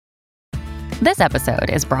This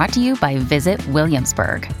episode is brought to you by Visit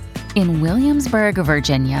Williamsburg. In Williamsburg,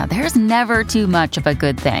 Virginia, there's never too much of a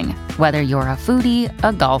good thing. Whether you're a foodie,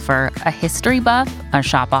 a golfer, a history buff, a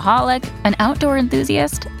shopaholic, an outdoor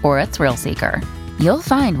enthusiast, or a thrill seeker, you'll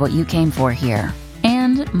find what you came for here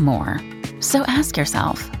and more. So ask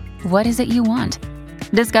yourself, what is it you want?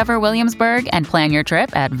 Discover Williamsburg and plan your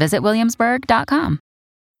trip at visitwilliamsburg.com.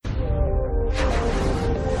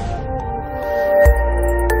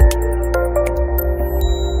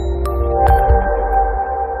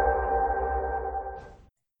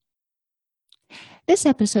 This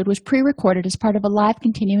episode was pre-recorded as part of a live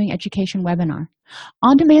continuing education webinar.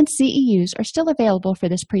 On-demand CEUs are still available for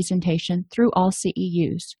this presentation through All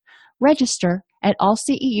CEUs. Register at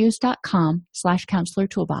allceus.com/Counselor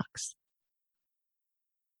Toolbox.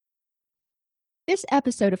 This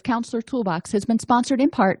episode of Counselor Toolbox has been sponsored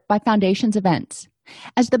in part by Foundations Events.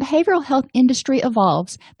 As the behavioral health industry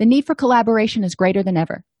evolves, the need for collaboration is greater than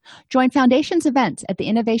ever. Join Foundations Events at the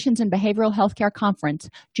Innovations in Behavioral Healthcare Conference,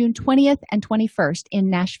 June 20th and 21st in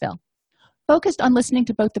Nashville. Focused on listening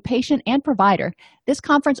to both the patient and provider, this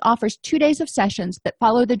conference offers 2 days of sessions that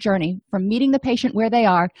follow the journey from meeting the patient where they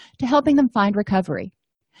are to helping them find recovery.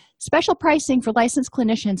 Special pricing for licensed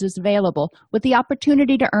clinicians is available with the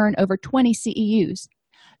opportunity to earn over 20 CEUs.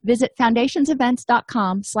 Visit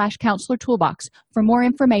foundationsevents.com/Counselor Toolbox for more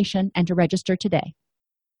information and to register today.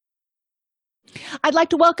 I'd like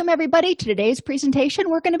to welcome everybody to today's presentation.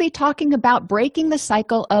 We're going to be talking about breaking the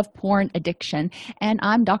cycle of porn addiction, and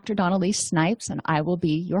I'm Dr. Dawn-Elise Snipes, and I will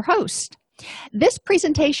be your host. This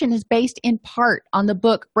presentation is based in part on the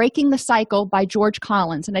book Breaking the Cycle by George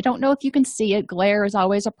Collins, and I don't know if you can see it. Glare is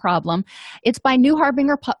always a problem. It's by New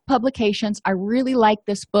Harbinger Publications. I really like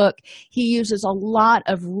this book. He uses a lot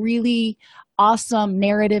of really awesome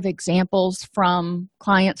narrative examples from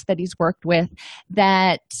clients that he's worked with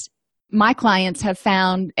that my clients have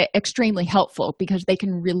found extremely helpful because they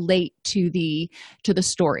can relate to the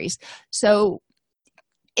stories. So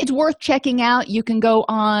it's worth checking out. You can go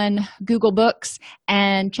on Google Books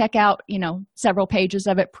and check out, several pages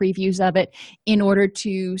of it, previews of it, in order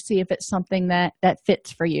to see if it's something that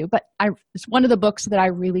fits for you. But it's one of the books that I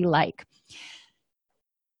really like.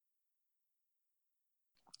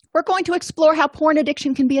 We're going to explore how porn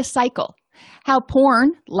addiction can be a cycle, how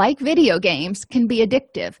porn, like video games, can be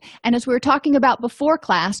addictive. And as we were talking about before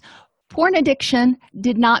class, porn addiction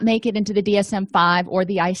did not make it into the DSM-5 or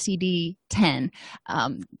the ICD-10.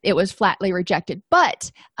 It was flatly rejected,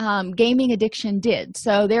 but gaming addiction did.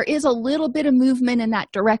 So there is a little bit of movement in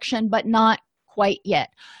that direction, but not quite yet.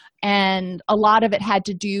 And a lot of it had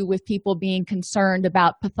to do with people being concerned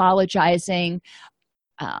about pathologizing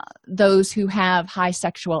those who have high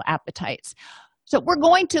sexual appetites. So we're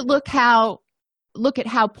going to look at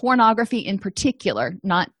how pornography in particular,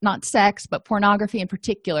 not sex, but pornography in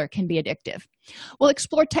particular, can be addictive. We'll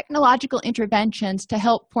explore technological interventions to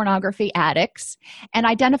help pornography addicts and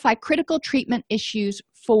identify critical treatment issues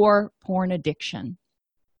for porn addiction.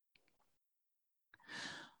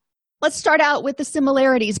 Let's start out with the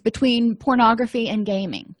similarities between pornography and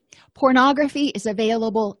gaming. Pornography is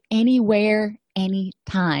available anywhere,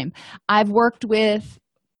 anytime. I've worked with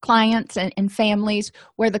clients and families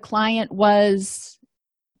where the client was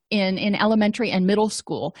in elementary and middle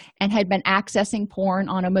school and had been accessing porn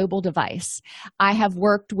on a mobile device. I have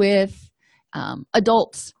worked with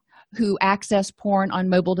adults who access porn on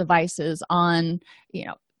mobile devices on,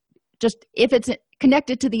 just if it's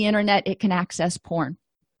connected to the internet, it can access porn.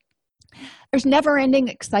 There's never-ending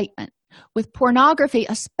excitement with pornography,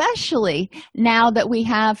 especially now that we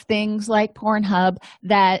have things like Pornhub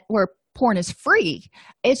where porn is free.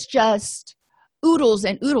 It's just oodles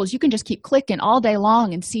and oodles. You can just keep clicking all day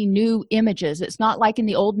long and see new images. It's not like in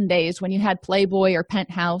the olden days when you had Playboy or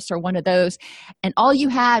Penthouse or one of those, and all you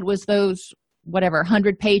had was those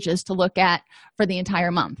 100 pages to look at for the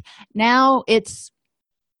entire month. Now it's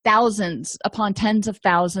thousands upon tens of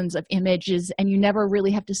thousands of images, and you never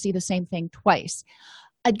really have to see the same thing twice.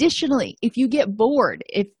 Additionally, if you get bored,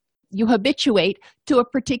 if you habituate to a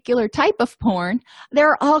particular type of porn, there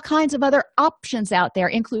are all kinds of other options out there,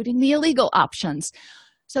 including the illegal options.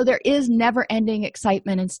 So there is never-ending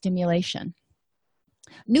excitement and stimulation.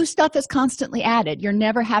 New stuff is constantly added. You're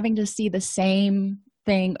never having to see the same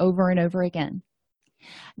thing over and over again.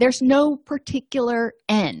 There's no particular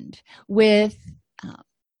end with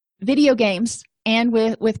video games and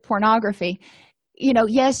with pornography.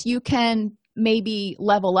 Yes, you can maybe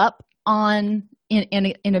level up in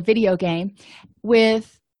a video game.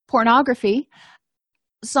 With pornography,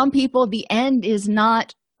 some people, the end is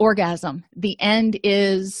not orgasm. The end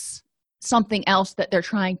is something else that they're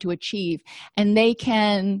trying to achieve, and they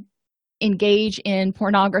can engage in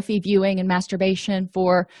pornography viewing and masturbation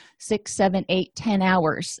for 6, 7, 8, 10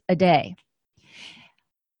 hours a day.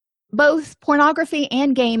 Both pornography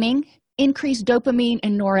and gaming increase dopamine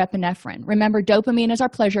and norepinephrine. Remember, dopamine is our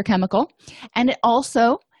pleasure chemical, and it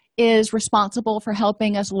also is responsible for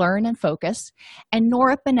helping us learn and focus. And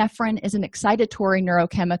norepinephrine is an excitatory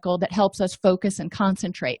neurochemical that helps us focus and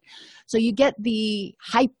concentrate. So you get the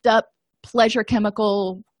hyped up pleasure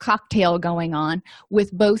chemical cocktail going on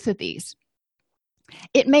with both of these.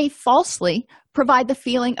 It may falsely provide the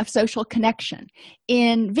feeling of social connection.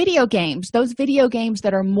 In video games, those video games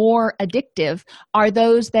that are more addictive are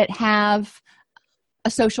those that have a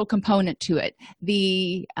social component to it.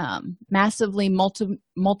 The massively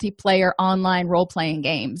multiplayer online role-playing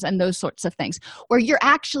games and those sorts of things, where you're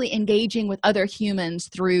actually engaging with other humans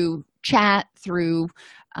through chat, through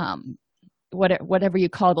whatever you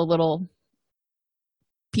call the little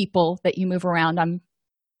people that you move around. I'm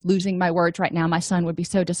losing my words right now. My son would be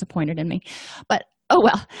so disappointed in me. But, oh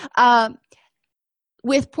well.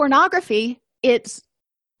 With pornography, it's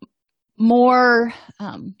more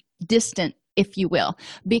distant, if you will,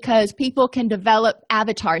 because people can develop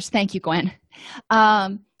avatars. Thank you, Gwen.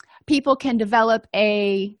 People can develop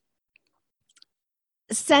a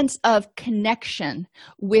sense of connection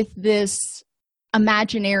with this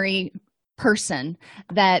imaginary person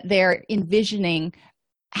that they're envisioning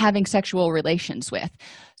having sexual relations with.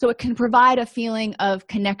 So it can provide a feeling of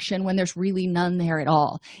connection when there's really none there at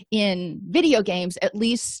all. In video games, at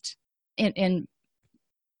least in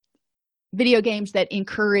video games that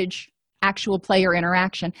encourage actual player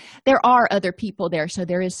interaction, there are other people there, so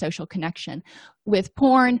there is social connection. With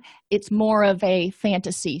porn, it's more of a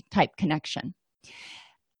fantasy type connection.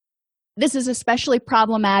 This is especially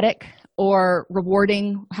problematic or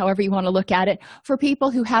rewarding, however you want to look at it, for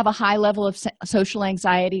people who have a high level of social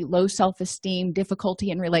anxiety, low self-esteem,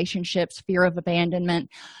 difficulty in relationships, fear of abandonment.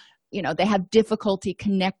 They have difficulty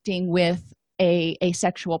connecting with a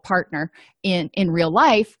sexual partner in real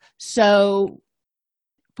life, so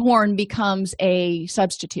porn becomes a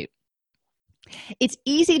substitute. It's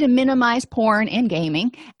easy to minimize porn and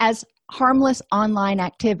gaming as harmless online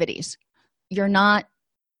activities. You're not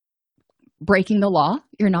breaking the law.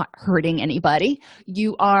 You're not hurting anybody.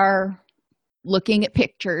 You are looking at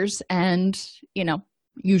pictures and,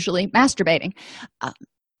 usually masturbating.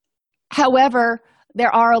 However,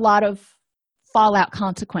 there are a lot of fallout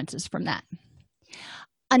consequences from that.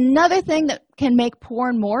 Another thing that can make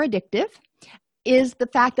porn more addictive is the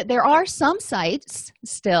fact that there are some sites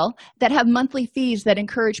still that have monthly fees that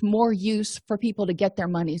encourage more use for people to get their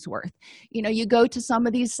money's worth. You go to some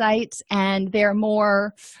of these sites and they're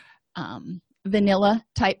more vanilla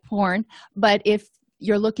type porn, but if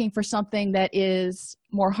you're looking for something that is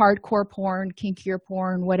more hardcore porn, kinkier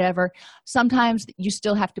porn, whatever, sometimes you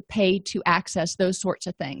still have to pay to access those sorts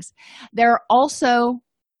of things. There are also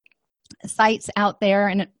sites out there,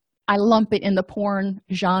 and I lump it in the porn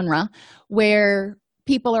genre, where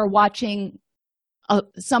people are watching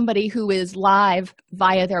somebody who is live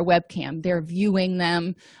via their webcam. They're viewing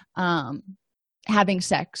them having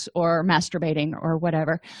sex or masturbating or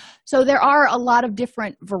whatever. So there are a lot of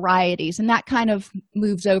different varieties, and that kind of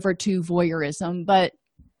moves over to voyeurism, but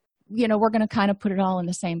we're going to kind of put it all in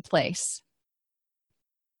the same place.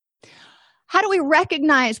 How do we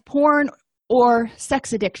recognize porn or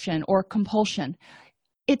sex addiction or compulsion?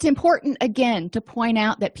 It's important, again, to point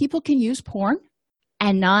out that people can use porn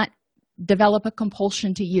and not develop a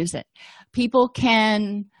compulsion to use it. People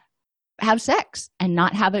can have sex and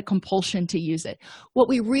not have a compulsion to use it. What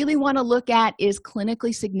we really want to look at is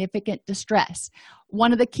clinically significant distress.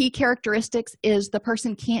 One of the key characteristics is the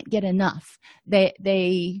person can't get enough.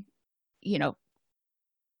 They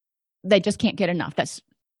just can't get enough. That's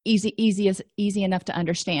easy enough to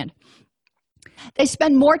understand. They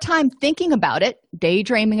spend more time thinking about it,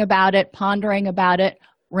 daydreaming about it, pondering about it,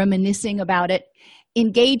 reminiscing about it,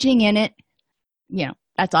 engaging in it,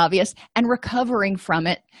 that's obvious, and recovering from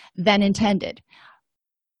it than intended.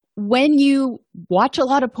 When you watch a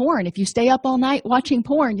lot of porn, if you stay up all night watching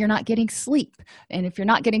porn, you're not getting sleep. And if you're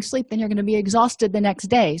not getting sleep, then you're going to be exhausted the next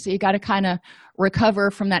day. So you got to kind of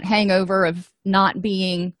recover from that hangover of not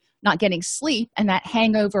getting sleep and that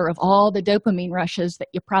hangover of all the dopamine rushes that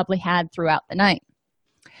you probably had throughout the night.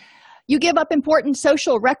 You give up important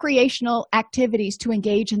social recreational activities to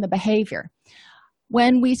engage in the behavior.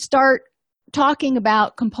 When we start talking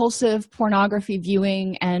about compulsive pornography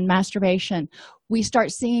viewing and masturbation, we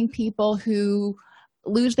start seeing people who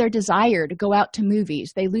lose their desire to go out to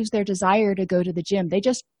movies. They lose their desire to go to the gym. They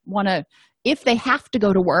just want to, if they have to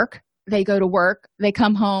go to work, they go to work, they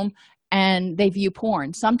come home, and they view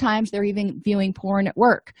porn. Sometimes they're even viewing porn at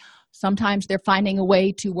work. Sometimes they're finding a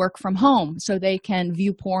way to work from home so they can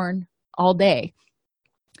view porn all day.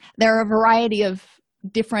 There are a variety of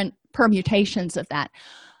different permutations of that.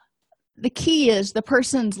 The key is the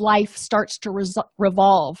person's life starts to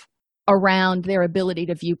revolve around their ability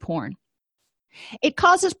to view porn. It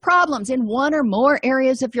causes problems in one or more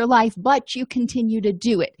areas of your life, but you continue to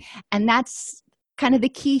do it. And that's kind of the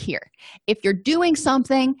key here. If you're doing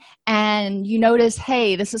something and you notice,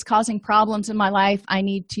 hey, this is causing problems in my life, I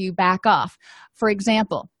need to back off. For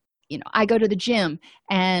example, I go to the gym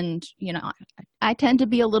and, I tend to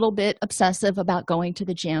be a little bit obsessive about going to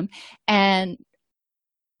the gym, and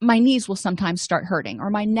my knees will sometimes start hurting, or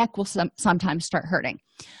my neck will sometimes start hurting.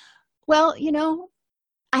 Well,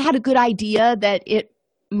 I had a good idea that it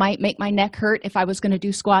might make my neck hurt if I was going to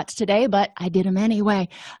do squats today, but I did them anyway.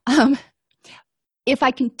 If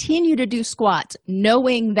I continue to do squats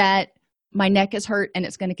knowing that my neck is hurt and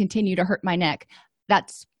it's going to continue to hurt my neck,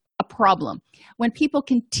 that's a problem. When people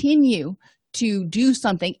continue to do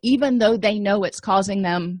something, even though they know it's causing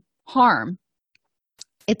them harm,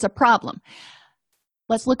 it's a problem.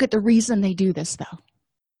 Let's look at the reason they do this, though.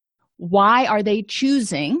 Why are they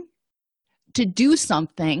choosing to do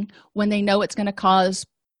something when they know it's going to cause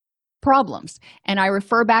problems? And I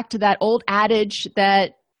refer back to that old adage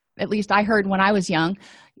that at least I heard when I was young.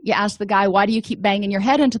 You ask the guy, why do you keep banging your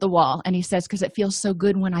head into the wall? And he says, because it feels so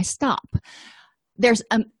good when I stop.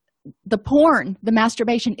 The porn, the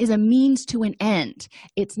masturbation, is a means to an end.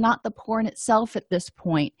 It's not the porn itself at this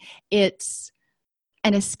point. It's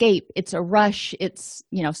an escape. It's a rush. It's,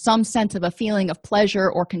 some sense of a feeling of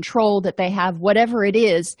pleasure or control that they have, whatever it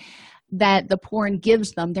is that the porn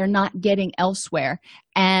gives them, they're not getting elsewhere.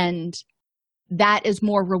 And that is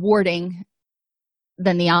more rewarding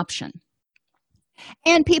than the option.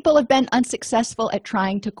 And people have been unsuccessful at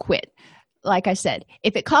trying to quit. Like I said,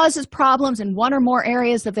 if it causes problems in one or more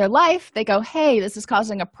areas of their life, they go, hey, this is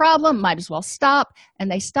causing a problem, might as well stop. And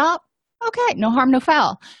they stop. Okay, no harm, no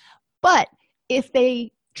foul. But if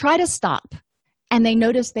they try to stop and they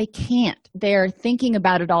notice they can't, they're thinking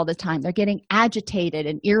about it all the time, they're getting agitated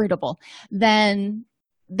and irritable, then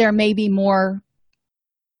there may be more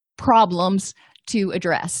problems to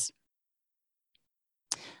address.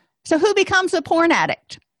 So who becomes a porn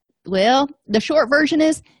addict? Well, the short version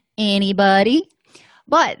is anybody,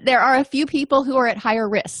 but there are a few people who are at higher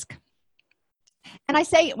risk. And I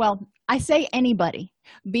say anybody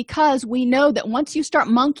because we know that once you start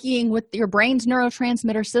monkeying with your brain's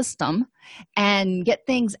neurotransmitter system and get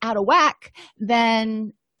things out of whack,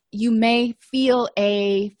 then you may feel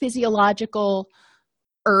a physiological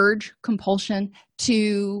urge, compulsion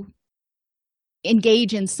to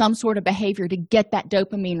engage in some sort of behavior to get that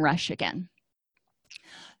dopamine rush again.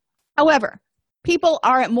 However, people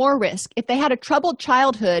are at more risk if they had a troubled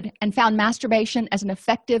childhood and found masturbation as an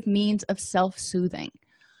effective means of self-soothing.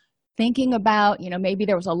 Thinking about, maybe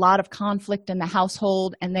there was a lot of conflict in the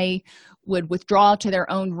household and they would withdraw to their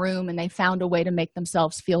own room and they found a way to make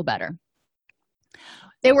themselves feel better.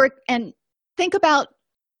 And think about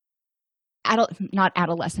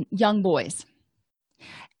young boys.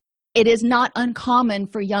 It is not uncommon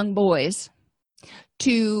for young boys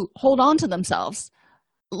to hold on to themselves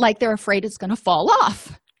like they're afraid it's going to fall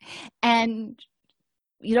off. And,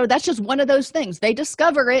 that's just one of those things. They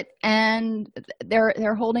discover it and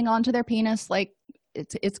they're holding on to their penis like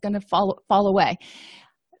it's going to fall away.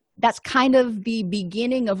 That's kind of the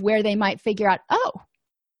beginning of where they might figure out, oh,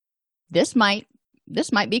 this might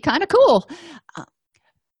be kind of cool.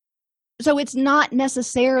 So it's not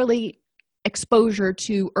necessarily exposure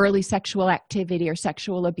to early sexual activity or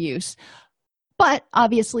sexual abuse, but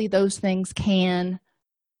obviously those things can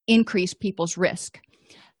increase people's risk.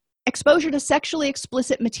 Exposure to sexually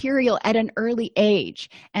explicit material at an early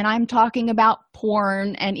age, and I'm talking about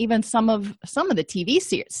porn and even some of the TV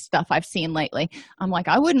stuff I've seen lately. I'm like,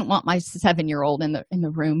 I wouldn't want my 7-year-old in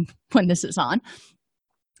the room when this is on.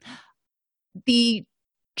 The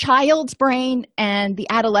child's brain and the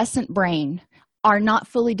adolescent brain are not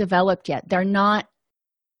fully developed yet. They're not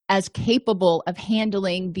as capable of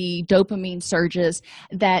handling the dopamine surges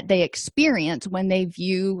that they experience when they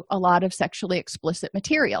view a lot of sexually explicit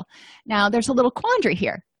material. Now, there's a little quandary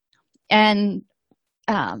here. And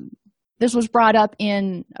this was brought up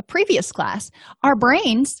in a previous class. Our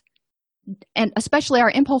brains, and especially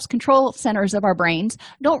our impulse control centers of our brains,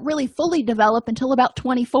 don't really fully develop until about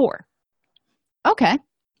 24. Okay.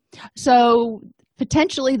 So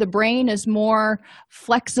potentially the brain is more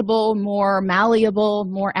flexible, more malleable,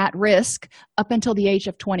 more at risk up until the age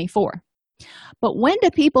of 24. But when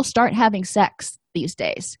do people start having sex these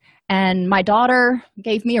days? And my daughter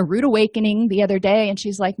gave me a rude awakening the other day, and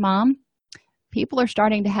she's like, Mom, people are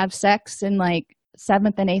starting to have sex in like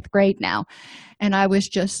 7th and 8th grade now. And I was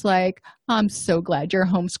just like, I'm so glad you're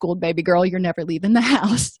homeschooled, baby girl. You're never leaving the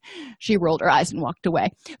house. She rolled her eyes and walked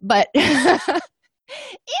away. But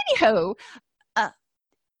anyhow,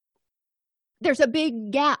 there's a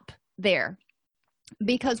big gap there,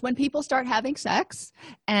 because when people start having sex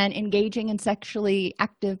and engaging in sexually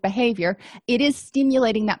active behavior, it is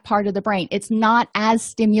stimulating that part of the brain. It's not as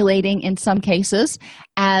stimulating in some cases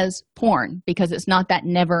as porn, because it's not that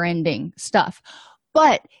never-ending stuff.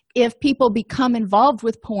 But if people become involved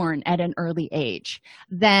with porn at an early age,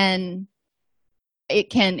 then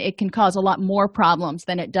it can cause a lot more problems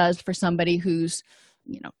than it does for somebody who's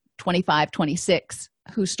 25, 26,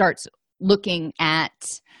 who starts looking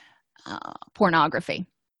at pornography.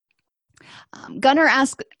 Gunnar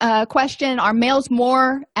asked a question: are males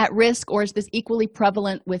more at risk, or is this equally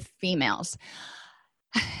prevalent with females?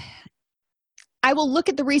 I will look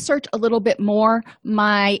at the research a little bit more.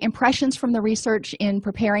 My impressions from the research in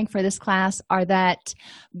preparing for this class are that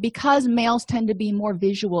because males tend to be more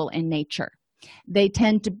visual in nature, there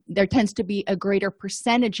tends to be a greater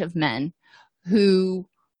percentage of men who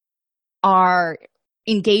are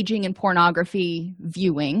engaging in pornography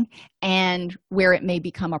viewing, and where it may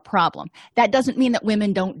become a problem. That doesn't mean that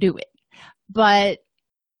women don't do it, but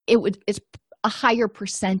it's a higher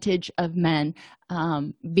percentage of men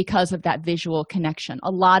because of that visual connection.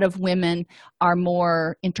 A lot of women are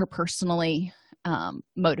more interpersonally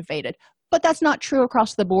motivated, but that's not true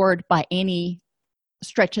across the board by any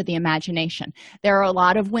stretch of the imagination. There are a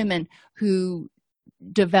lot of women who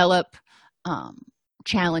develop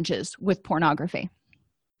challenges with pornography.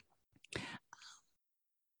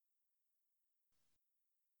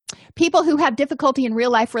 People who have difficulty in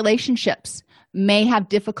real-life relationships may have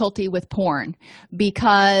difficulty with porn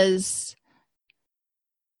because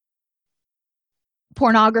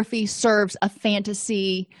pornography serves a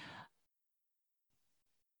fantasy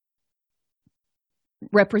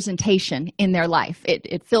representation in their life.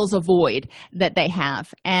 It fills a void that they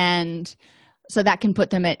have, and so that can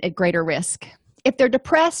put them at greater risk. If they're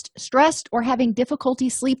depressed, stressed, or having difficulty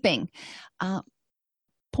sleeping,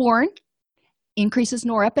 porn increases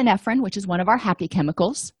norepinephrine, which is one of our happy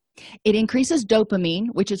chemicals. It increases dopamine,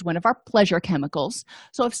 which is one of our pleasure chemicals.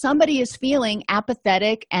 So if somebody is feeling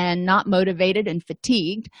apathetic and not motivated and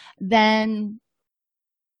fatigued, then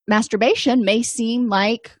masturbation may seem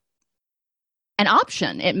like an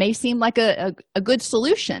option. It may seem like a good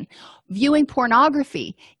solution. Viewing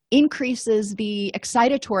pornography increases the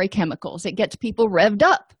excitatory chemicals. It gets people revved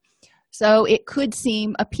up. So it could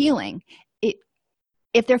seem appealing.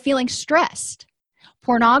 If they're feeling stressed,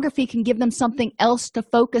 pornography can give them something else to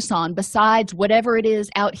focus on besides whatever it is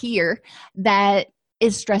out here that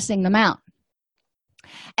is stressing them out.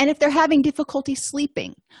 And if they're having difficulty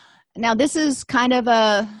sleeping, now this is kind of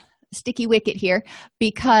a sticky wicket here,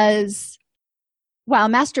 because while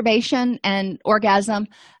masturbation and orgasm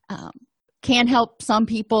can help some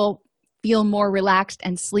people feel more relaxed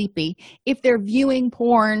and sleepy, if they're viewing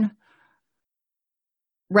porn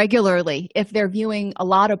regularly, if they're viewing a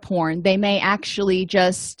lot of porn, they may actually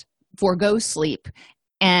just forego sleep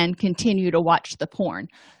and continue to watch the porn.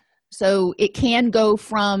 So it can go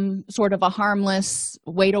from sort of a harmless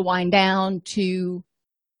way to wind down to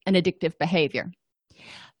an addictive behavior.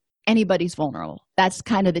 Anybody's vulnerable. That's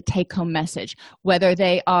kind of the take-home message, whether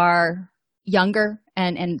they are younger,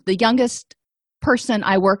 and the youngest person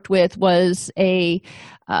I worked with was a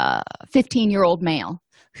 15-year-old male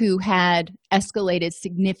who had escalated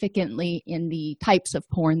significantly in the types of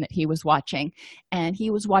porn that he was watching, and he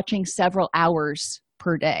was watching several hours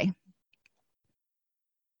per day.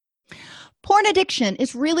 Porn addiction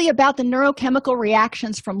is really about the neurochemical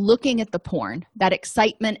reactions from looking at the porn, that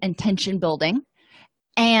excitement and tension building,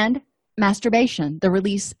 and masturbation, the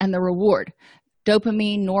release and the reward.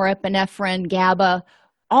 Dopamine, norepinephrine, GABA,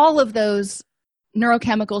 all of those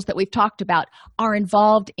neurochemicals that we've talked about are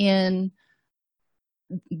involved in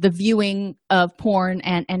the viewing of porn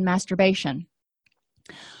and masturbation.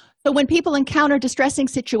 So when people encounter distressing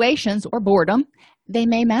situations or boredom, they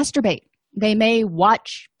may masturbate. They may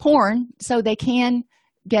watch porn so they can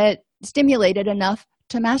get stimulated enough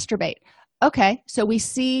to masturbate. Okay, so we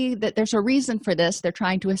see that there's a reason for this. They're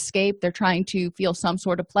trying to escape. They're trying to feel some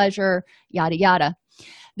sort of pleasure, yada, yada.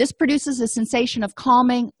 This produces a sensation of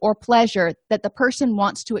calming or pleasure that the person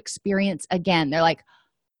wants to experience again. They're like,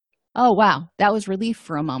 oh, wow, that was relief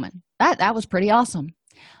for a moment. That was pretty awesome.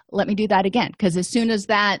 Let me do that again. Because as soon as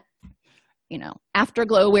that,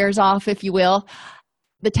 afterglow wears off, if you will,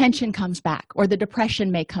 the tension comes back, or the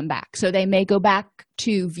depression may come back. So they may go back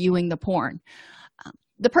to viewing the porn.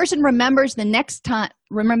 The person remembers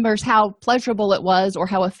remembers how pleasurable it was or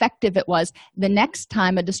how effective it was the next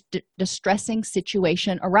time a distressing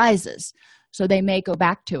situation arises. So they may go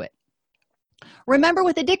back to it. Remember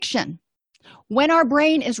with addiction, when our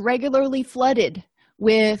brain is regularly flooded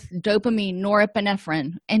with dopamine,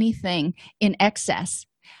 norepinephrine, anything in excess,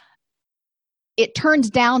 it turns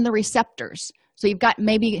down the receptors. So you've got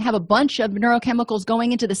maybe have a bunch of neurochemicals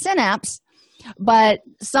going into the synapse, but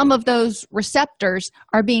some of those receptors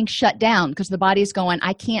are being shut down because the body's going,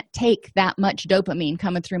 I can't take that much dopamine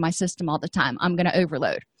coming through my system all the time. I'm going to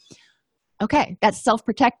overload. Okay, that's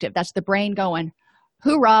self-protective. That's the brain going,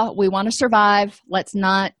 hoorah, we want to survive. Let's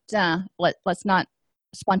not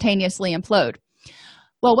spontaneously implode.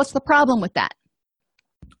 Well, what's the problem with that?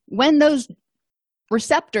 When those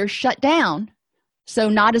receptors shut down, so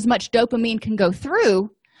not as much dopamine can go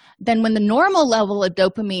through, then when the normal level of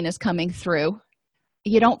dopamine is coming through,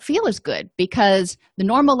 you don't feel as good because the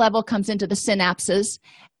normal level comes into the synapses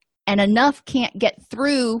and enough can't get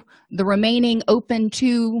through the remaining open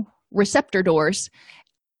 2 receptor doors,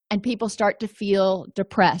 and people start to feel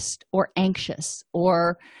depressed or anxious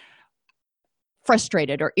or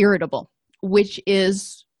frustrated or irritable, which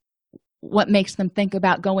is what makes them think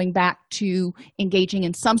about going back to engaging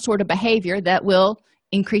in some sort of behavior that will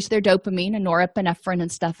increase their dopamine and norepinephrine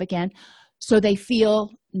and stuff again, so they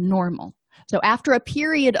feel normal. So after a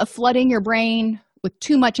period of flooding your brain with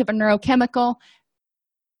too much of a neurochemical,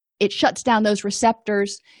 it shuts down those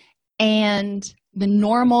receptors, and the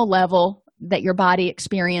normal level that your body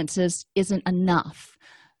experiences isn't enough.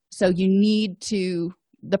 So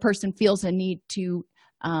the person feels a need to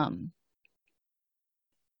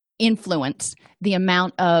influence the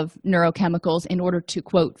amount of neurochemicals in order to,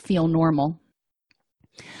 quote, feel normal.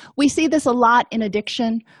 We see this a lot in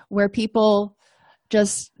addiction where people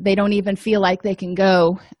they don't even feel like they can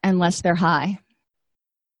go unless they're high.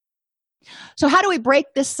 So how do we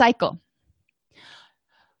break this cycle?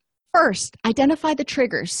 First, identify the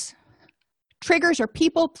triggers. Triggers are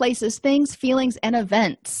people, places, things, feelings, and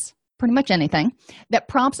events, pretty much anything, that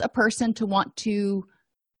prompts a person to want to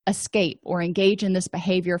escape or engage in this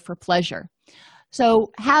behavior for pleasure.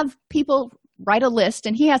 So have people write a list,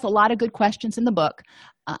 and he has a lot of good questions in the book.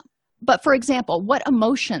 But for example, what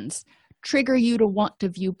emotions trigger you to want to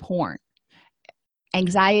view porn?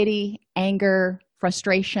 Anxiety, anger,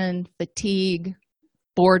 frustration, fatigue,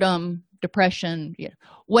 boredom, depression,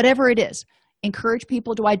 whatever it is. Encourage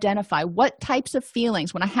people to identify what types of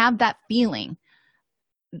feelings, when I have that feeling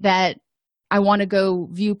that I want to go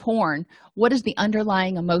view porn, what is the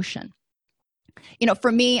underlying emotion?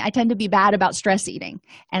 For me, I tend to be bad about stress eating,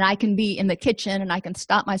 and I can be in the kitchen and I can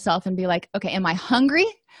stop myself and be like, okay, am I hungry,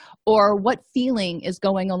 or what feeling is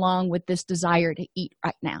going along with this desire to eat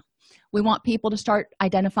right now? We want people to start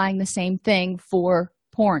identifying the same thing for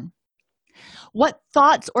porn. What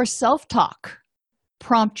thoughts or self-talk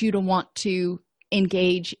prompt you to want to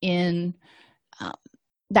engage in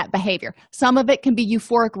that behavior? Some of it can be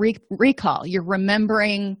euphoric recall. You're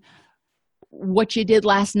remembering what you did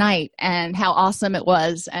last night and how awesome it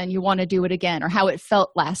was, and you want to do it again, or how it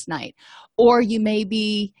felt last night. Or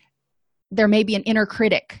there may be an inner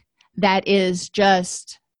critic that is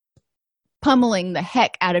just pummeling the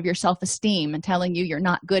heck out of your self-esteem and telling you you're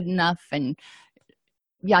not good enough and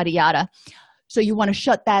yada yada. So you want to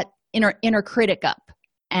shut that inner critic up.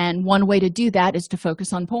 And one way to do that is to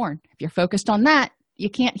focus on porn. If you're focused on that, you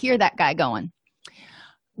can't hear that guy going.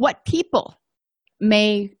 What people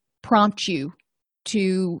may prompt you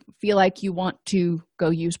to feel like you want to go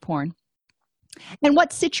use porn? And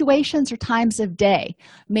what situations or times of day?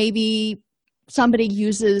 Maybe somebody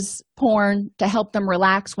uses porn to help them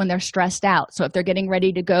relax when they're stressed out. So if they're getting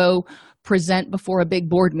ready to go present before a big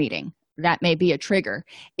board meeting, that may be a trigger.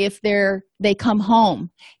 If they come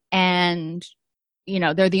home and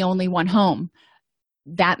they're the only one home,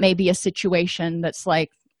 that may be a situation that's like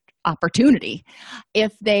opportunity.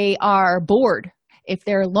 If they are bored, if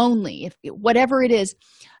they're lonely, whatever it is,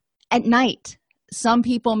 at night, some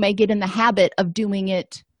people may get in the habit of doing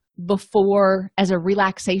it before, as a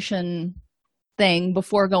relaxation thing,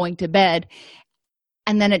 before going to bed,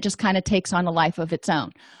 and then it just kind of takes on a life of its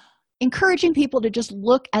own. Encouraging people to just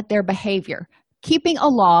look at their behavior, keeping a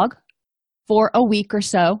log for a week or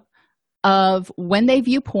so of when they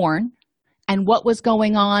view porn and what was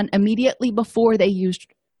going on immediately before they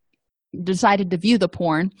decided to view the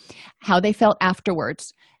porn, how they felt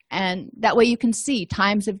afterwards. And that way you can see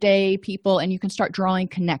times of day, people, and you can start drawing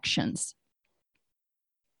connections.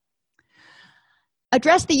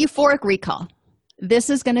 Address the euphoric recall. This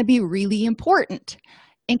is going to be really important.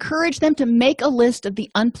 Encourage them to make a list of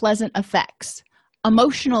the unpleasant effects,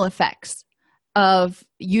 emotional effects of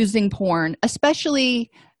using porn, especially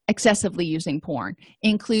excessively using porn,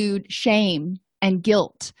 include shame and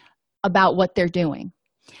guilt about what they're doing,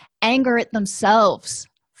 anger at themselves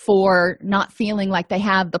for not feeling like they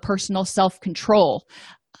have the personal self-control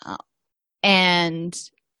and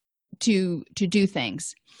to do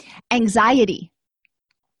things, anxiety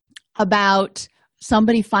about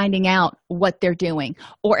somebody finding out what they're doing,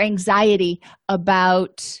 or anxiety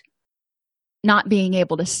about not being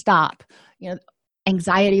able to stop,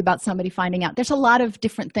 anxiety about somebody finding out. There's a lot of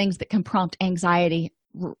different things that can prompt anxiety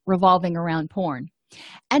revolving around porn.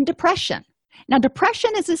 And depression. Now,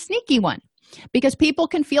 depression is a sneaky one because people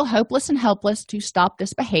can feel hopeless and helpless to stop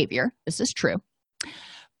this behavior. This is true.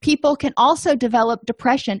 People can also develop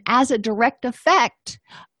depression as a direct effect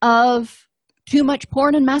of too much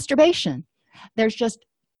porn and masturbation. There's just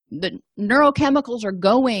the neurochemicals are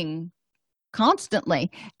going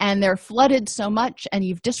constantly and they're flooded so much, and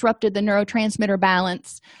you've disrupted the neurotransmitter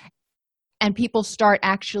balance, and people start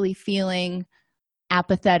actually feeling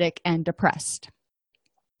apathetic and depressed.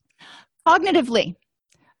 Cognitively,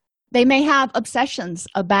 they may have obsessions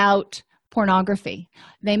about pornography.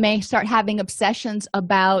 They may start having obsessions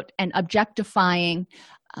about and objectifying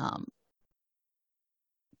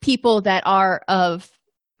people that are of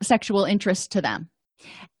sexual interest to them.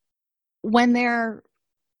 When they're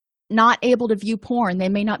not able to view porn, they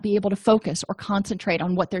may not be able to focus or concentrate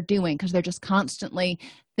on what they're doing because they're just constantly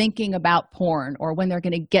thinking about porn or when they're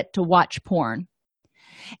going to get to watch porn.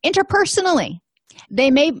 Interpersonally, they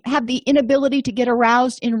may have the inability to get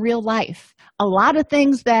aroused in real life. A lot of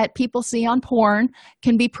things that people see on porn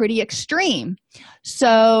can be pretty extreme.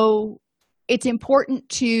 So it's important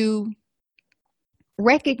to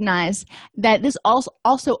recognize that this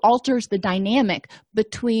also alters the dynamic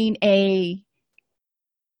between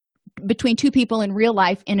two people in real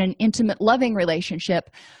life in an intimate, loving relationship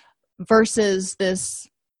versus this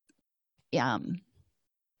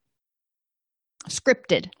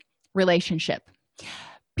scripted relationship.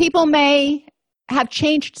 People may have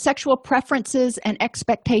changed sexual preferences and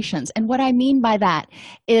expectations. And what I mean by that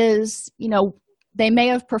is, they may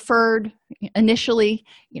have preferred initially,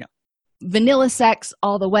 vanilla sex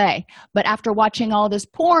all the way. But after watching all this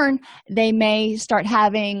porn, they may start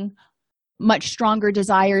having much stronger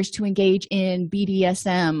desires to engage in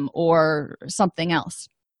BDSM or something else.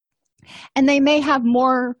 And they may have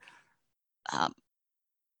more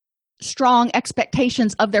strong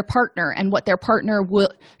expectations of their partner and what their partner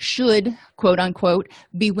should, quote unquote,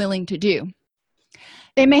 be willing to do.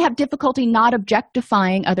 They may have difficulty not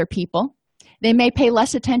objectifying other people. They may pay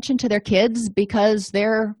less attention to their kids because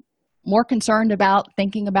they're more concerned about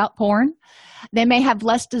thinking about porn. They may have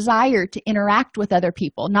less desire to interact with other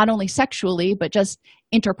people, not only sexually, but just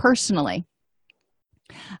interpersonally.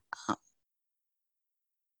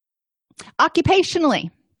 Occupationally,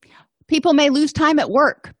 people may lose time at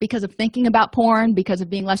work because of thinking about porn, because of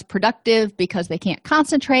being less productive, because they can't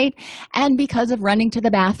concentrate, and because of running to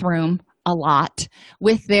the bathroom a lot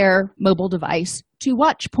with their mobile device to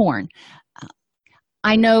watch porn.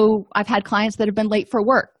 I know I've had clients that have been late for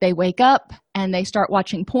work. They wake up and they start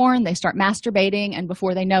watching porn, they start masturbating, and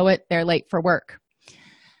before they know it, they're late for work.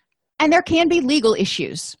 And there can be legal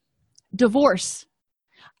issues. Divorce.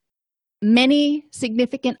 Many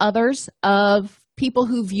significant others of people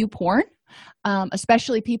who view porn,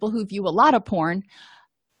 especially people who view a lot of porn,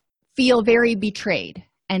 feel very betrayed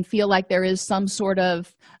and feel like there is some sort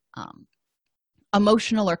of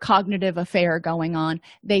emotional or cognitive affair going on.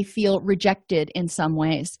 They feel rejected in some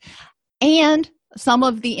ways. And some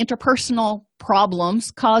of the interpersonal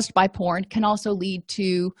problems caused by porn can also lead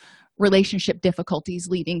to relationship difficulties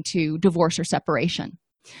leading to divorce or separation,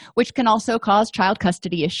 which can also cause child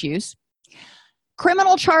custody issues.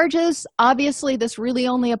 Criminal charges, obviously, this really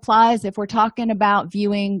only applies if we're talking about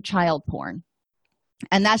viewing child porn.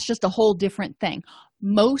 And that's just a whole different thing.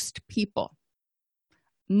 Most people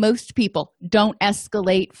don't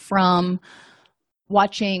escalate from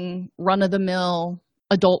watching run-of-the-mill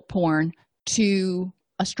adult porn to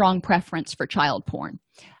a strong preference for child porn.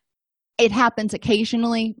 It happens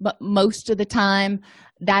occasionally, but most of the time,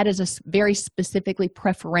 that is a very specifically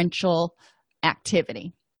preferential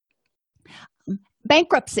activity.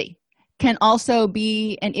 Bankruptcy can also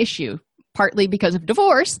be an issue, partly because of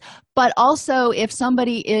divorce, but also if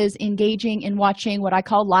somebody is engaging in watching what I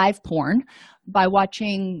call live porn by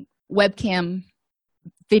watching webcam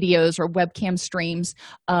videos or webcam streams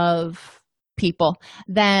of people,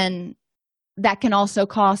 then that can also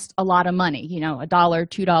cost a lot of money, $1,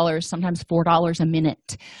 $2, sometimes $4 a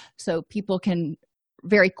minute. So people can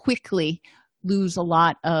very quickly lose a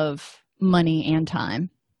lot of money and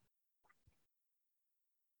time.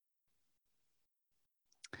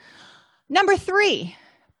 Number 3,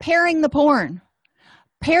 pairing the porn.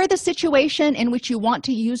 Pair the situation in which you want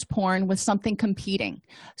to use porn with something competing.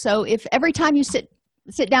 So if every time you sit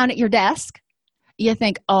down at your desk, you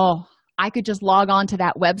think, oh, I could just log on to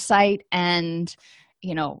that website and,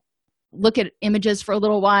 look at images for a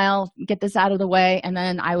little while, get this out of the way, and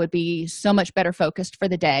then I would be so much better focused for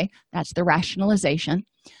the day. That's the rationalization.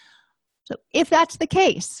 So if that's the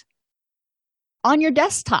case, on your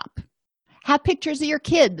desktop, have pictures of your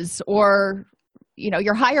kids or,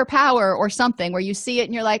 your higher power or something where you see it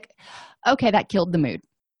and you're like, okay, that killed the mood.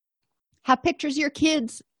 Have pictures of your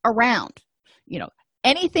kids around.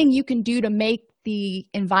 Anything you can do to make the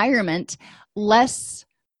environment less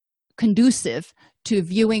conducive to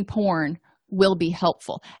viewing porn will be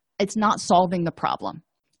helpful. It's not solving the problem.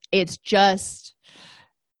 It's just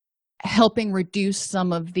helping reduce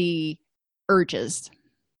some of the urges.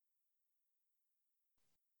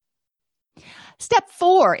 Step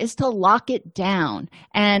 4 is to lock it down.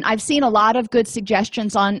 And I've seen a lot of good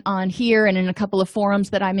suggestions on here and in a couple of forums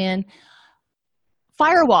that I'm in.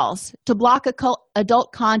 Firewalls to block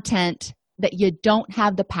adult content that you don't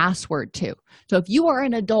have the password to. So if you are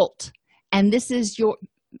an adult and this is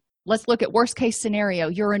let's look at worst case scenario,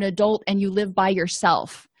 you're an adult and you live by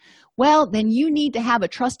yourself. Well, then you need to have a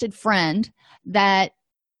trusted friend that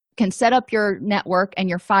can set up your network and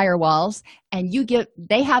your firewalls, and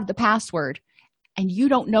they have the password, and you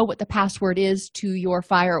don't know what the password is to your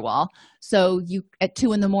firewall. So at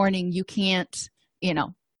 2 a.m, you can't,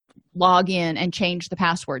 log in and change the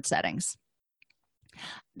password settings.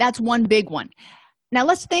 That's one big one. Now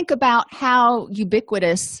let's think about how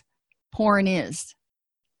ubiquitous porn is.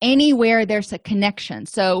 Anywhere there's a connection.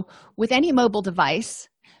 So with any mobile device,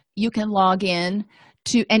 you can log in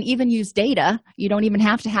to and even use data. You don't even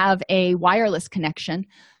have to have a wireless connection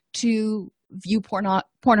to view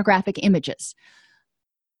pornographic images.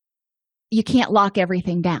 You can't lock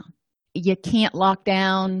everything down. You can't lock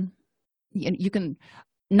down, you can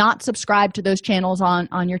not subscribe to those channels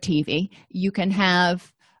on your TV. You can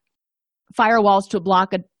have firewalls to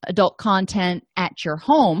block adult content at your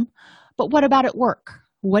home, but what about at work?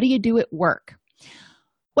 What do you do at work?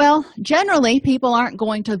 Well, generally, people aren't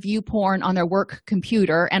going to view porn on their work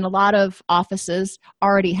computer, and a lot of offices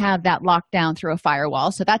already have that locked down through a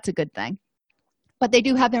firewall, so that's a good thing. But they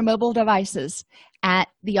do have their mobile devices at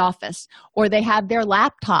the office, or they have their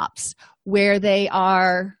laptops where they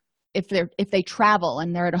are, if they travel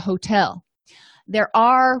and they're at a hotel. There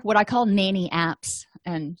are what I call nanny apps,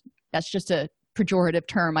 and that's just a pejorative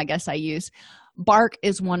term I guess I use. Bark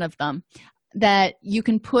is one of them that you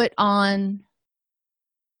can put on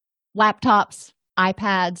laptops,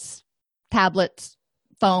 iPads, tablets,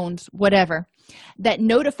 phones, whatever, that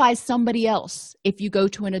notifies somebody else if you go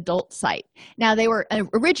to an adult site. Now, they were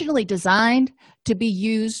originally designed to be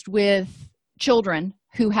used with children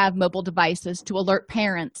who have mobile devices to alert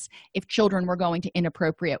parents if children were going to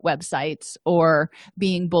inappropriate websites or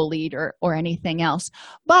being bullied or anything else.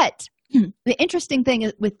 But the interesting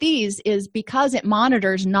thing with these is because it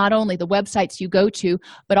monitors not only the websites you go to,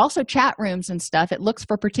 but also chat rooms and stuff. It looks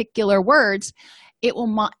for particular words.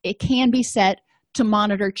 It can be set to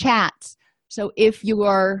monitor chats. So if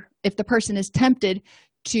the person is tempted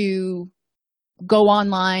to go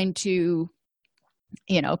online to,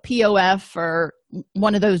 POF or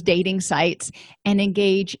one of those dating sites and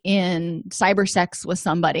engage in cyber sex with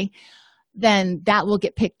somebody, then that will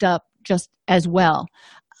get picked up just as well.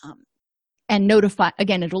 And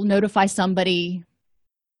it'll notify somebody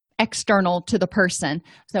external to the person.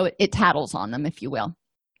 So it tattles on them, if you will.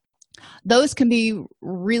 Those can be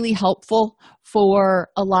really helpful for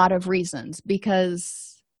a lot of reasons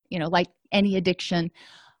because, like any addiction,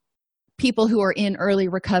 people who are in early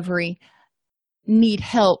recovery need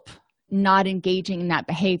help not engaging in that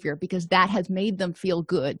behavior because that has made them feel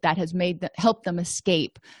good. That has helped them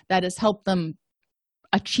escape. That has helped them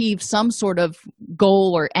achieve some sort of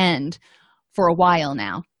goal or end for a while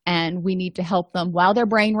now. And we need to help them while their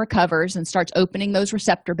brain recovers and starts opening those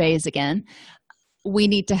receptor bays again. We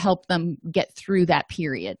need to help them get through that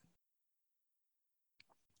period.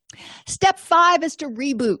 Step 5 is to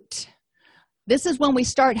reboot. This is when we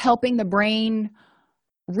start helping the brain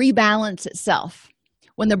rebalance itself.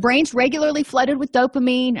 When the brain's regularly flooded with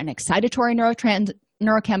dopamine and excitatory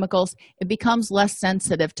neurochemicals, it becomes less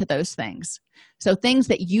sensitive to those things. So things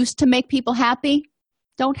that used to make people happy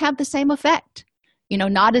don't have the same effect.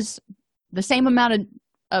 Not as the same amount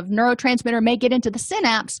of neurotransmitter may get into the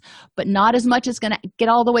synapse, but not as much is going to get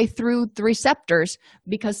all the way through the receptors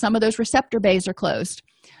because some of those receptor bays are closed.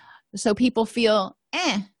 So people feel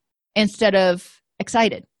instead of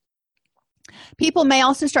excited. People may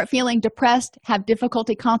also start feeling depressed, have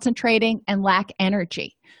difficulty concentrating, and lack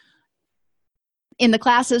energy. In the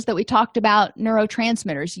classes that we talked about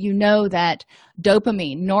neurotransmitters, you know that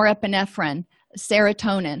dopamine, norepinephrine,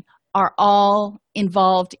 serotonin are all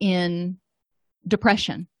involved in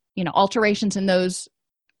depression. Alterations in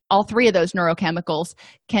all three of those neurochemicals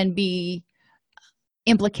can be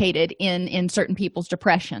implicated in certain people's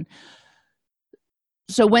depression.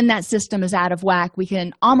 So when that system is out of whack, we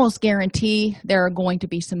can almost guarantee there are going to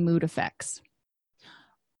be some mood effects.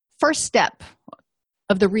 First step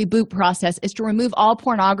of the reboot process is to remove all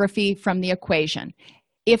pornography from the equation,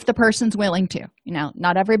 if the person's willing to.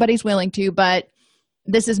 Not everybody's willing to, but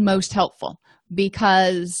this is most helpful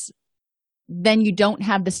because then you don't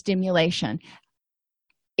have the stimulation.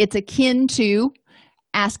 It's akin to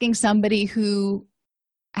asking somebody who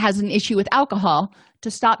has an issue with alcohol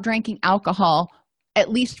to stop drinking alcohol at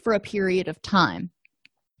least for a period of time.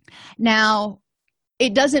 Now,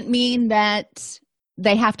 it doesn't mean that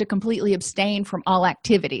they have to completely abstain from all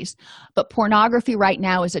activities, but pornography right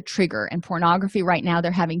now is a trigger, and pornography right now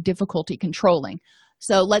they're having difficulty controlling.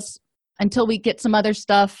 So until we get some other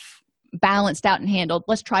stuff balanced out and handled,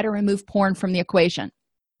 let's try to remove porn from the equation.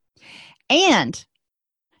 And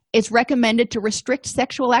it's recommended to restrict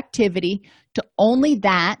sexual activity to only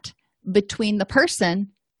that between the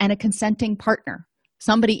person and a consenting partner,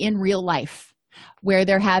 somebody in real life, where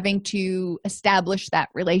they're having to establish that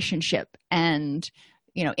relationship and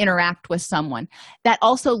interact with someone. That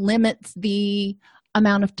also limits the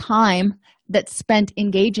amount of time that's spent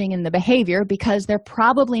engaging in the behavior, because they're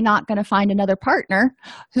probably not going to find another partner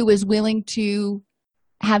who is willing to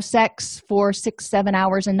have sex for 6-7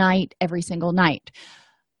 hours a night every single night.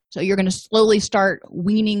 So you're going to slowly start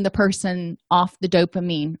weaning the person off the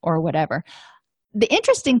dopamine or whatever. The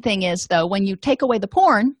interesting thing is, though, when you take away the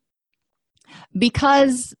porn,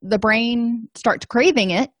 because the brain starts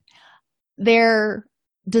craving it, their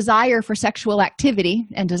desire for sexual activity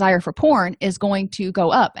and desire for porn is going to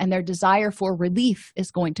go up, and their desire for relief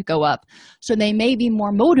is going to go up. So they may be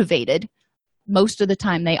more motivated, most of the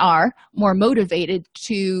time they are, more motivated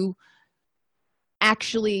to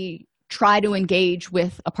actually try to engage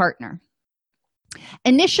with a partner.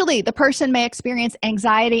 Initially, the person may experience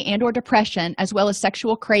anxiety and or depression as well as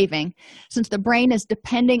sexual craving, since the brain is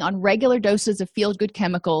depending on regular doses of feel-good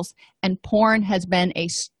chemicals, and porn has been a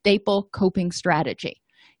staple coping strategy.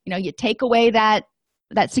 You take away that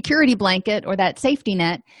security blanket or that safety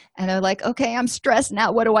net, and they're like, okay, I'm stressed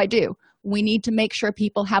now, what do I do? We need to make sure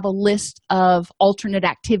people have a list of alternate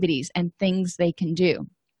activities and things they can do.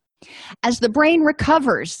 As the brain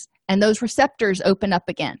recovers and those receptors open up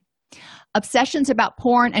again, obsessions about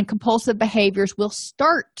porn and compulsive behaviors will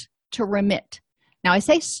start to remit. Now, I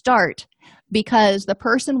say start because the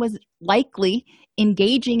person was likely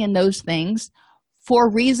engaging in those things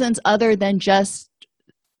for reasons other than just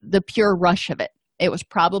the pure rush of it. It was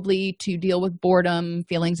probably to deal with boredom,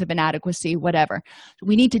 feelings of inadequacy, whatever.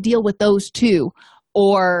 We need to deal with those too,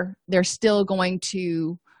 or they're still going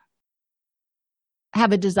to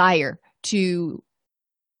have a desire to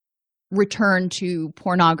return to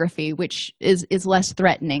pornography, which is less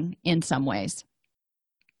threatening in some ways.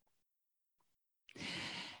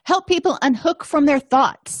 Help people unhook from their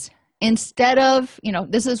thoughts. Instead of,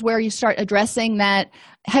 this is where you start addressing that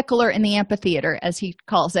heckler in the amphitheater, as he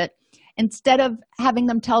calls it. Instead of having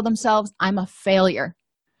them tell themselves, I'm a failure,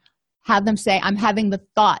 have them say, I'm having the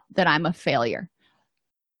thought that I'm a failure.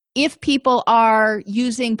 If people are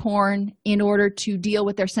using porn in order to deal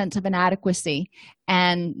with their sense of inadequacy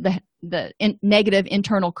and the negative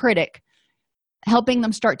internal critic, helping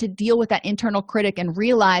them start to deal with that internal critic and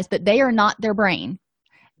realize that they are not their brain.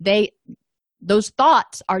 Those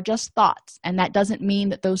thoughts are just thoughts, and that doesn't mean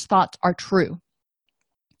that those thoughts are true.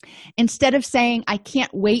 Instead of saying, I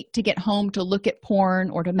can't wait to get home to look at porn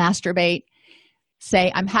or to masturbate,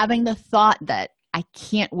 say, I'm having the thought that I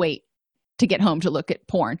can't wait to get home to look at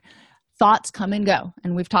porn. Thoughts come and go,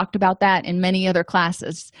 and we've talked about that in many other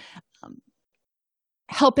classes.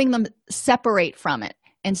 Helping them separate from it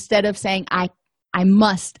instead of saying, I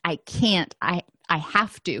must, I can't, I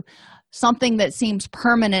have to. Something that seems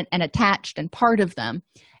permanent and attached and part of them.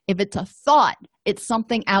 If it's a thought, it's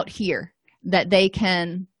something out here that they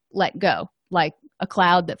can let go, like a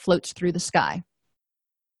cloud that floats through the sky.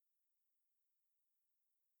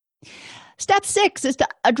 Step 6 is to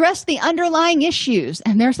address the underlying issues,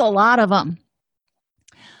 and there's a lot of them.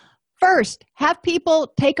 First, have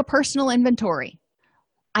people take a personal inventory.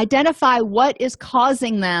 Identify what is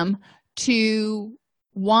causing them to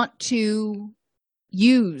want to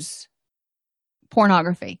use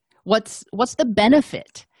pornography. What's the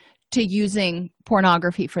benefit to using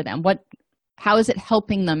pornography for them? How is it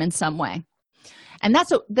helping them in some way? And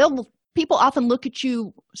people often look at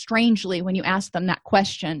you strangely when you ask them that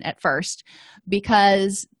question at first,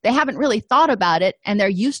 because they haven't really thought about it, and they're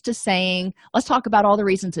used to saying, let's talk about all the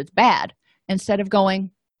reasons it's bad, instead of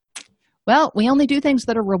going, well, we only do things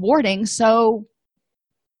that are rewarding, so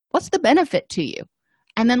what's the benefit to you?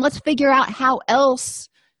 And then let's figure out how else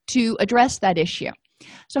to address that issue.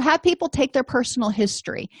 So have people take their personal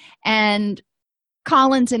history. And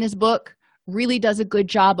Collins, in his book, really does a good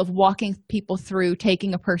job of walking people through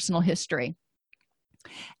taking a personal history.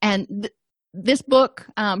 And this book,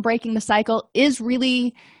 Breaking the Cycle, is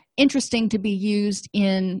really interesting to be used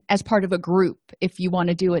as part of a group, if you want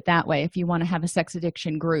to do it that way, if you want to have a sex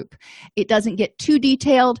addiction group. It doesn't get too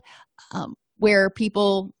detailed, where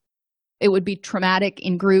it would be traumatic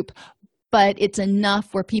in group, but it's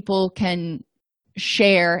enough where people can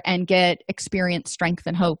share and get experience, strength,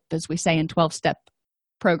 and hope, as we say in 12-step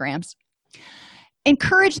programs.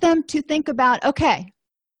 Encourage them to think about, okay,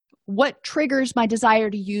 what triggers my desire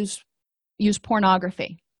to use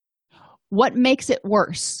pornography? What makes it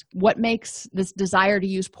worse? What makes this desire to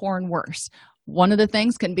use porn worse? One of the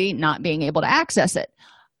things can be not being able to access it.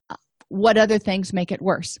 What other things make it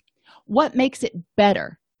worse? What makes it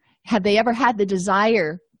better? Have they ever had the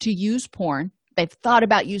desire to use porn? They've thought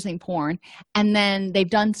about using porn, and then they've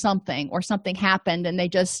done something, or something happened, and they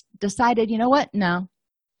just decided, you know what? No,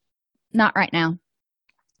 not right now.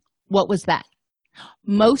 What was that?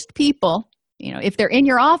 Most people, if they're in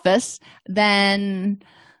your office, then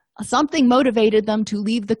something motivated them to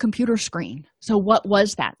leave the computer screen. So what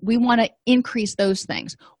was that? We want to increase those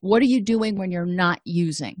things. What are you doing when you're not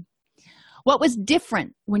using? What was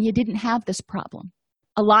different when you didn't have this problem?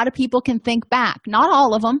 A lot of people can think back. Not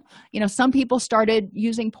all of them. Some people started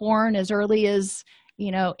using porn as early as,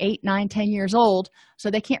 8, 9, 10 years old, so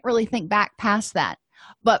they can't really think back past that.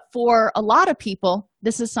 But for a lot of people,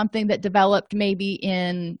 this is something that developed maybe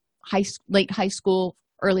in late high school,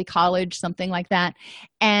 early college, something like that.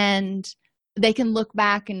 And they can look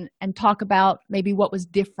back and talk about maybe what was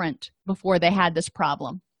different before they had this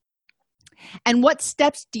problem. And what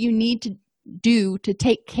steps do you need to do to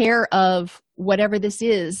take care of whatever this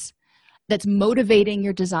is that's motivating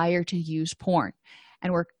your desire to use porn?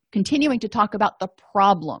 And we're continuing to talk about the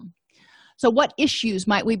problem. So what issues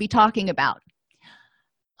might we be talking about?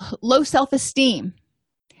 Low self-esteem.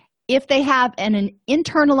 If they have an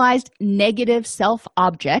internalized negative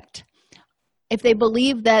self-object, if they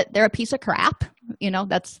believe that they're a piece of crap,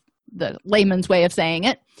 that's the layman's way of saying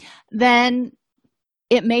it, then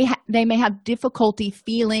they may have difficulty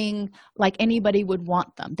feeling like anybody would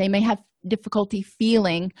want them. They may have difficulty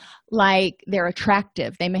feeling like they're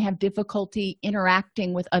attractive. They may have difficulty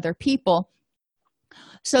interacting with other people.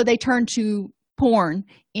 So they turn to porn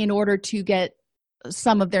in order to get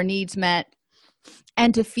some of their needs met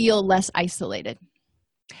and to feel less isolated.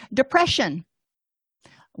 Depression.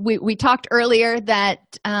 We talked earlier that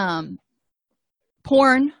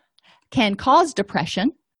porn can cause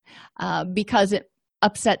depression because it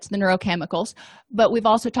upsets the neurochemicals, but we've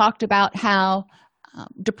also talked about how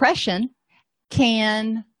depression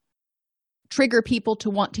can trigger people to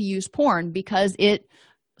want to use porn because it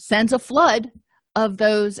sends a flood of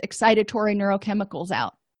those excitatory neurochemicals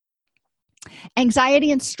out.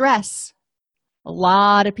 Anxiety and stress. A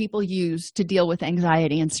lot of people use to deal with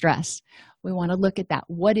anxiety and stress. We want to look at that.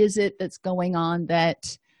 What is it that's going on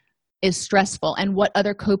that is stressful, and what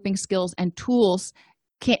other coping skills and tools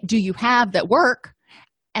do you have that work,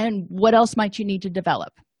 and what else might you need to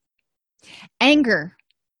develop? Anger.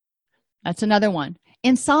 That's another one.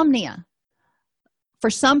 Insomnia. For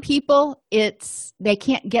some people, they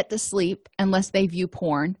can't get to sleep unless they view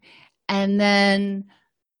porn, and then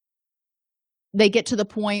they get to the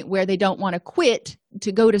point where they don't want to quit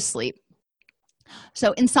to go to sleep.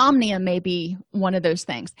 So insomnia may be one of those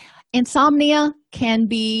things. Insomnia can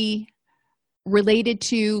be related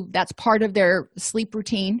to, that's part of their sleep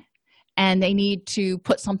routine, and they need to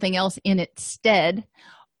put something else in its stead.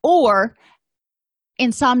 Or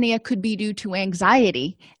insomnia could be due to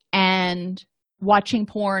anxiety, and watching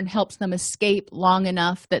porn helps them escape long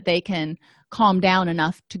enough that they can calm down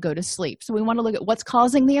enough to go to sleep. So we want to look at what's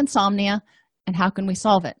causing the insomnia and how can we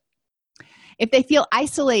solve it. If they feel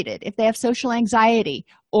isolated, if they have social anxiety,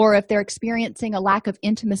 or if they're experiencing a lack of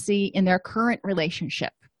intimacy in their current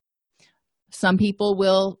relationship, some people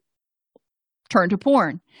will turn to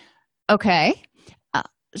porn. Okay,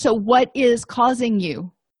 so what is causing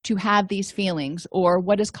you to have these feelings, or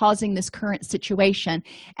what is causing this current situation,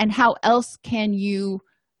 and how else can you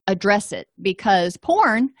address it? Because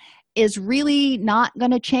porn is really not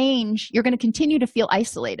going to change. You're going to continue to feel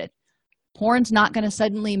isolated. Porn's not going to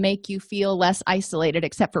suddenly make you feel less isolated,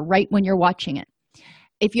 except for right when you're watching it.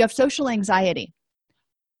 If you have social anxiety,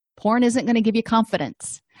 porn isn't going to give you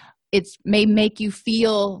confidence. It may make you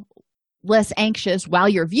feel less anxious while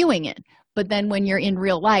you're viewing it, but then when you're in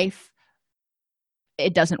real life,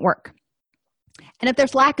 it doesn't work. And if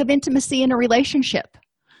there's lack of intimacy in a relationship,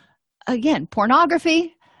 again,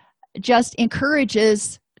 pornography just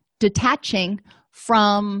encourages detaching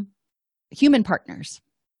from human partners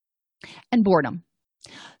and boredom.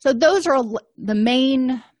 So those are the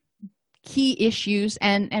main key issues,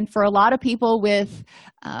 and for a lot of people with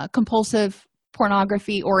compulsive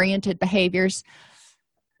pornography-oriented behaviors,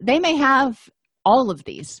 they may have all of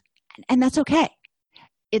these, and that's okay.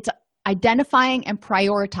 It's identifying and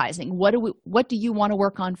prioritizing. What do you want to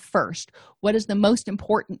work on first? What is the most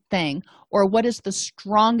important thing, or what is the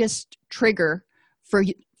strongest trigger for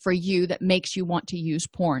you that makes you want to use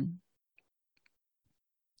porn?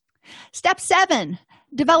 Step 7,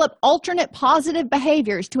 develop alternate positive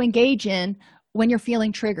behaviors to engage in when you're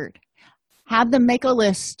feeling triggered. Have them make a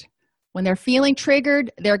list. When they're feeling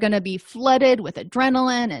triggered, they're going to be flooded with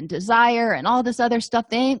adrenaline and desire and all this other stuff.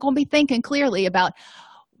 They ain't going to be thinking clearly about,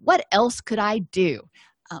 what else could I do?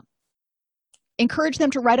 Encourage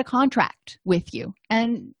them to write a contract with you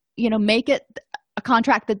and, make it a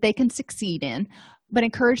contract that they can succeed in, but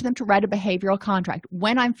encourage them to write a behavioral contract.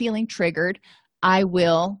 When I'm feeling triggered, I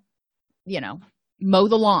will, mow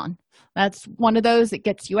the lawn. That's one of those that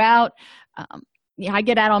gets you out. I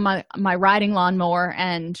get out on my riding lawnmower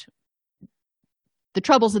and the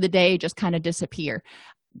troubles of the day just kind of disappear.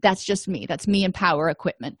 That's just me. That's me and power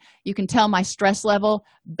equipment. You can tell my stress level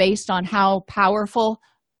based on how powerful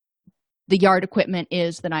the yard equipment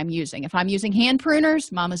is that I'm using. If I'm using hand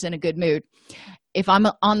pruners, Mama's in a good mood. If I'm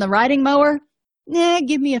on the riding mower,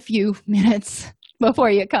 give me a few minutes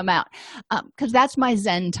before you come out, because that's my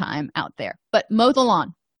zen time out there. But mow the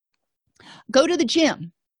lawn. Go to the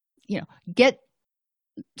gym. Get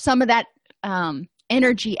some of that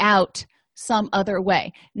energy out some other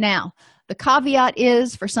way. Now, the caveat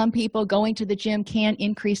is, for some people, going to the gym can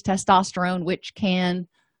increase testosterone, which can,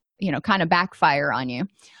 kind of backfire on you.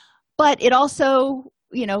 But it also,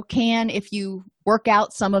 can, if you work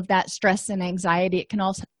out some of that stress and anxiety, it can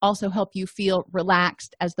also help you feel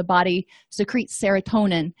relaxed as the body secretes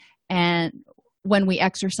serotonin and when we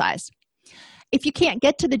exercise. If you can't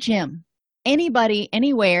get to the gym, anybody,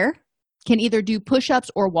 anywhere can either do push-ups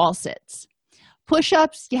or wall sits.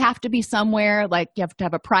 Push-ups, you have to be somewhere, like you have to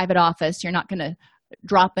have a private office. You're not going to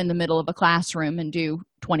drop in the middle of a classroom and do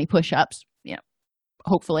 20 push-ups,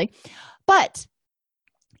 hopefully. But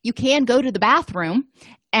you can go to the bathroom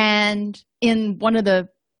and in one of the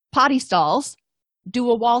potty stalls, do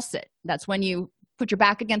a wall sit. That's when you put your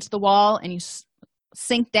back against the wall and you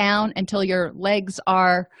sink down until your legs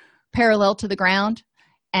are parallel to the ground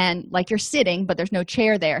and like you're sitting, but there's no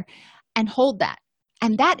chair there, and hold that.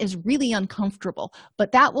 And that is really uncomfortable,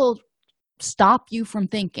 but that will stop you from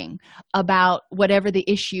thinking about whatever the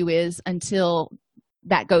issue is until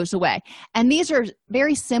that goes away. And these are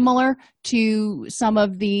very similar to some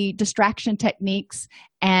of the distraction techniques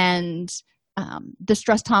and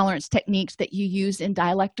distress tolerance techniques that you use in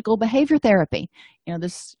dialectical behavior therapy.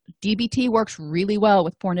 This DBT works really well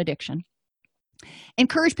with porn addiction.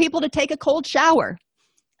 Encourage people to take a cold shower.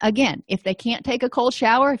 Again, if they can't take a cold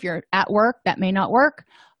shower, if you're at work, that may not work.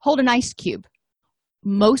 Hold an ice cube.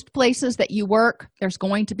 Most places that you work, there's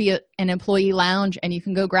going to be an employee lounge, and you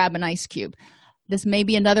can go grab an ice cube. This may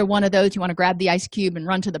be another one of those. You want to grab the ice cube and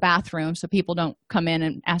run to the bathroom so people don't come in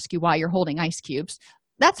and ask you why you're holding ice cubes.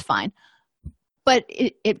 That's fine. But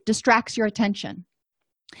it distracts your attention.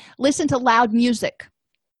 Listen to loud music.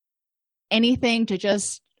 Anything to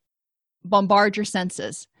just bombard your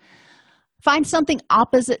senses. Find something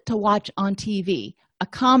opposite to watch on TV. A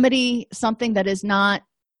comedy, something that is not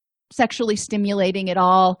sexually stimulating at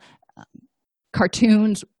all,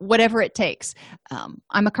 cartoons, whatever it takes.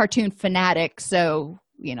 I'm a cartoon fanatic, so,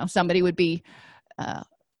 somebody would be,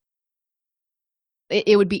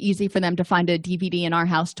 it would be easy for them to find a DVD in our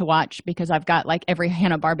house to watch because I've got like every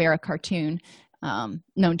Hanna-Barbera cartoon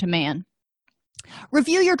known to man.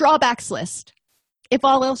 Review your drawbacks list. If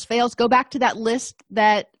all else fails, go back to that list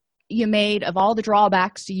that you made of all the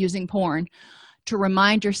drawbacks to using porn to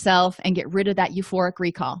remind yourself and get rid of that euphoric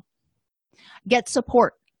recall. Get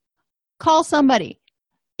support. Call somebody.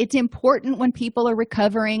 It's important when people are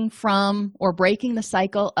recovering from or breaking the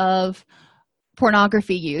cycle of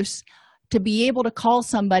pornography use to be able to call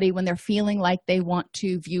somebody when they're feeling like they want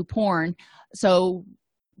to view porn so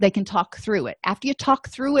they can talk through it. After you talk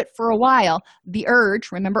through it for a while, the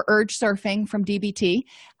urge, remember urge surfing from DBT,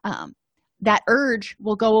 that urge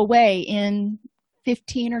will go away in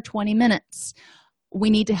 15 or 20 minutes. We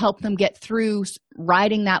need to help them get through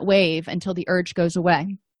riding that wave until the urge goes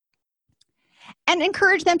away. And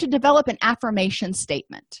encourage them to develop an affirmation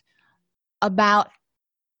statement about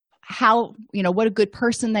how, what a good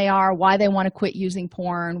person they are, why they want to quit using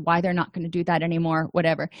porn, why they're not going to do that anymore,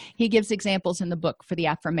 whatever. He gives examples in the book for the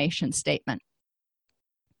affirmation statement.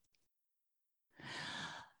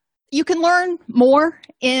 You can learn more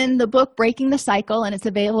in the book Breaking the Cycle, and it's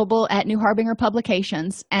available at New Harbinger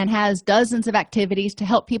Publications and has dozens of activities to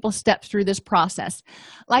help people step through this process.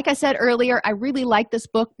 Like I said earlier, I really like this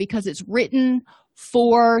book because it's written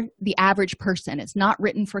for the average person. It's not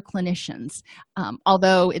written for clinicians,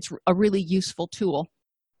 although it's a really useful tool.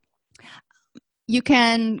 You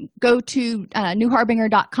can go to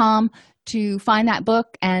newharbinger.com to find that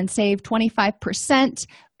book and save 25%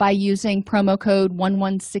 by using promo code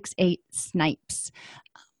 1168SNIPES.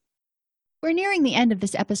 We're nearing the end of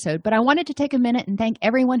this episode, but I wanted to take a minute and thank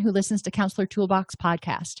everyone who listens to Counselor Toolbox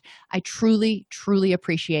podcast. I truly, truly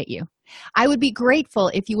appreciate you. I would be grateful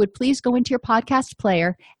if you would please go into your podcast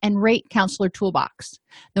player and rate Counselor Toolbox.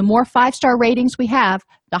 The more 5-star ratings we have,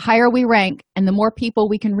 the higher we rank, and the more people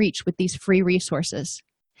we can reach with these free resources.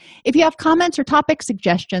 If you have comments or topic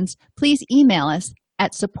suggestions, please email us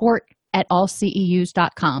at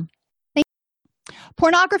support@allceus.com.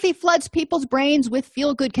 Pornography floods people's brains with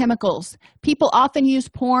feel-good chemicals. People often use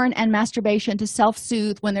porn and masturbation to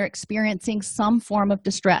self-soothe when they're experiencing some form of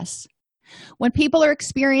distress. When people are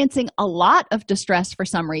experiencing a lot of distress for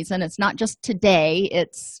some reason, it's not just today,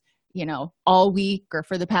 it's, all week or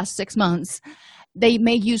for the past 6 months, they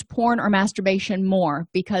may use porn or masturbation more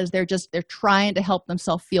because they're trying to help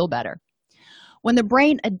themselves feel better. When the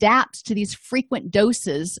brain adapts to these frequent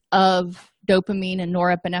doses of dopamine and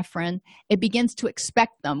norepinephrine, it begins to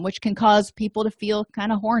expect them, which can cause people to feel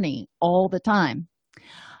kind of horny all the time.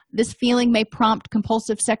 This feeling may prompt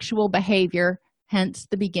compulsive sexual behavior, hence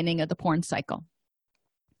the beginning of the porn cycle.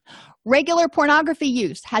 Regular pornography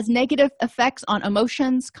use has negative effects on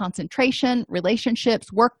emotions, concentration,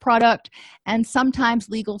 relationships, work product, and sometimes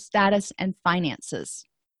legal status and finances.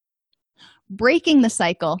 Breaking the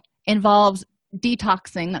cycle involves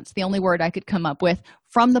detoxing, that's the only word I could come up with,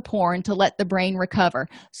 from the porn to let the brain recover.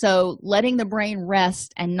 So letting the brain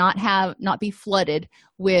rest and not be flooded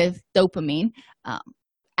with dopamine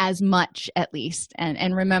as much, at least.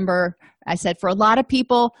 And remember, I said for a lot of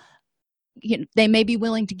people, they may be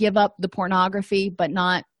willing to give up the pornography but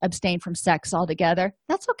not abstain from sex altogether.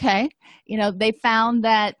 That's okay. They found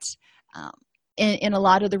that in a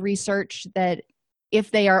lot of the research that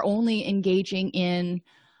if they are only engaging in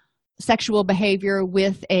sexual behavior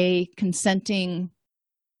with a consenting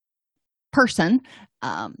person,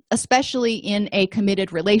 especially in a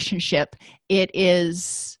committed relationship, it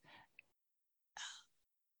is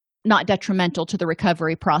not detrimental to the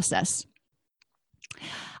recovery process.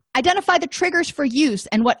 Identify the triggers for use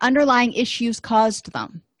and what underlying issues caused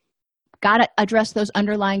them. Got to address those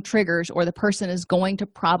underlying triggers or the person is going to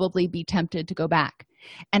probably be tempted to go back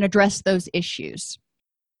and address those issues.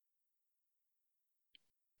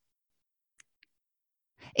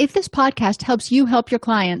 If this podcast helps you help your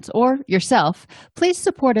clients or yourself, please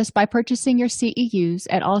support us by purchasing your CEUs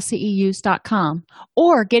at allceus.com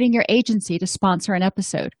or getting your agency to sponsor an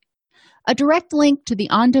episode. A direct link to the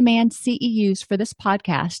on-demand CEUs for this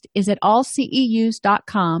podcast is at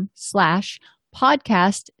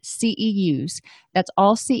allceus.com/podcastceus. That's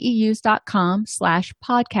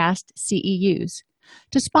allceus.com/podcastceus.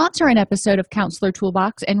 To sponsor an episode of Counselor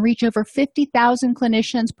Toolbox and reach over 50,000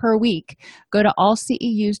 clinicians per week, go to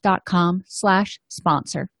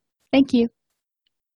allceus.com/sponsor. Thank you.